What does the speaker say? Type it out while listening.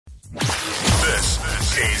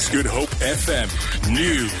is Good Hope FM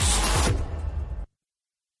News.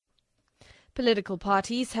 Political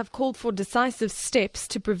parties have called for decisive steps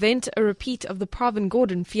to prevent a repeat of the Pravin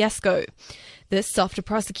Gordhan fiasco. This after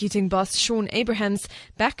prosecuting boss Shaun Abrahams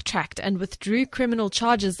backtracked and withdrew criminal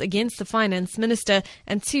charges against the finance minister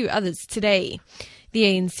and two others today. The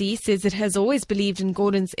ANC says it has always believed in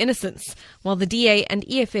Gordhan's innocence, while the DA and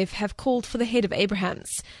EFF have called for the head of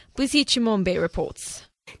Abrahams. Buzi Chimombe reports.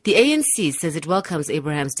 The ANC says it welcomes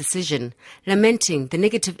Abraham's decision, lamenting the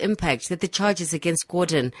negative impact that the charges against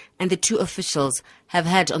Gordhan and the two officials have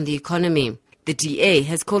had on the economy. The DA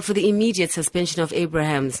has called for the immediate suspension of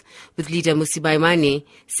Abrahams, with leader Musibaimane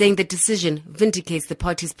saying the decision vindicates the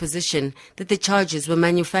party's position that the charges were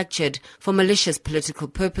manufactured for malicious political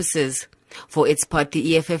purposes. For its part,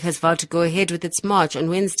 the EFF has vowed to go ahead with its march on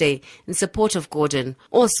Wednesday in support of Gordhan,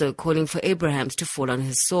 also calling for Abrahams to fall on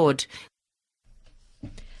his sword.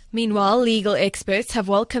 Meanwhile, legal experts have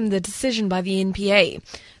welcomed the decision by the NPA.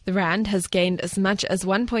 The rand has gained as much as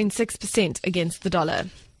 1.6% against the dollar.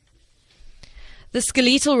 The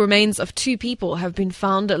skeletal remains of two people have been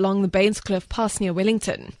found along the Bainscliff Pass near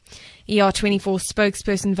Wellington. ER24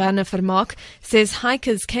 spokesperson Werner Vermaak says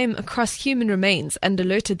hikers came across human remains and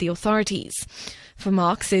alerted the authorities.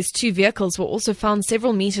 Vermaak says two vehicles were also found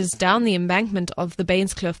several meters down the embankment of the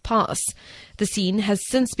Bainscliff Pass. The scene has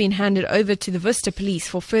since been handed over to the Worcester Police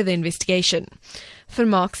for further investigation.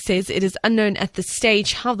 Vermaak says it is unknown at this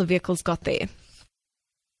stage how the vehicles got there.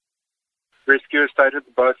 Rescuers stated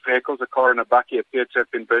that both vehicles, a car and a bakkie, appeared to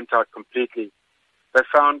have been burnt out completely. They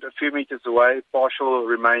found a few meters away partial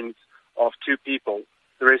remains of two people.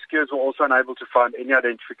 The rescuers were also unable to find any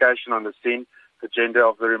identification on the scene. The gender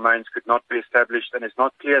of the remains could not be established, and it's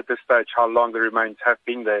not clear at this stage how long the remains have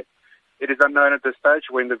been there. It is unknown at this stage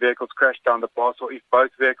when the vehicles crashed down the pass or if both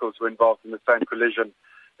vehicles were involved in the same collision.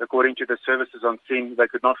 According to the services on scene, they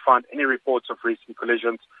could not find any reports of recent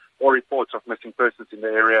collisions or reports of missing persons in the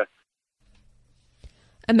area.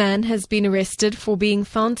 A man has been arrested for being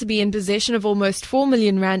found to be in possession of almost 4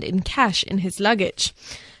 million rand in cash in his luggage.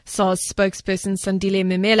 SARS spokesperson Sandile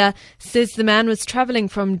Memela says the man was travelling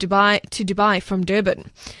from Dubai from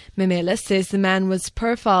Durban. Memela says the man was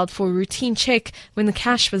profiled for a routine check when the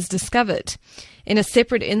cash was discovered. In a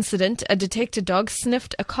separate incident, a detector dog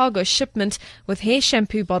sniffed a cargo shipment with hair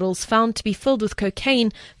shampoo bottles found to be filled with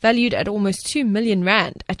cocaine valued at almost 2 million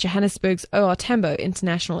rand at Johannesburg's O.R. Tambo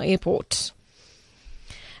International Airport.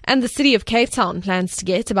 And the city of Cape Town plans to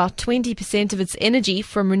get about 20% of its energy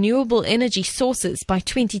from renewable energy sources by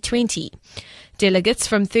 2020. Delegates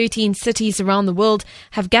from 13 cities around the world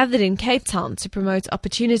have gathered in Cape Town to promote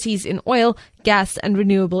opportunities in oil, gas and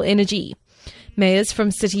renewable energy. Mayors from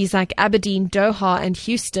cities like Aberdeen, Doha and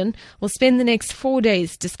Houston will spend the next 4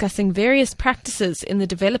 days discussing various practices in the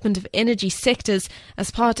development of energy sectors as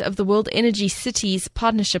part of the World Energy Cities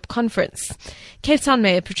Partnership Conference. Cape Town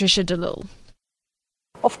Mayor Patricia de Lille.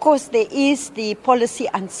 Of course, there is the policy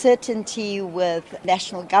uncertainty with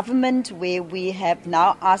national government, where we have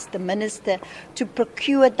now asked the minister to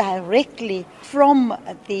procure directly from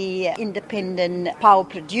the independent power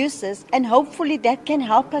producers, and hopefully that can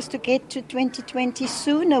help us to get to 2020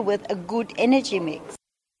 sooner with a good energy mix.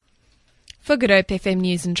 For Good Hope FM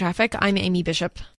News and Traffic, I'm Amy Bishop.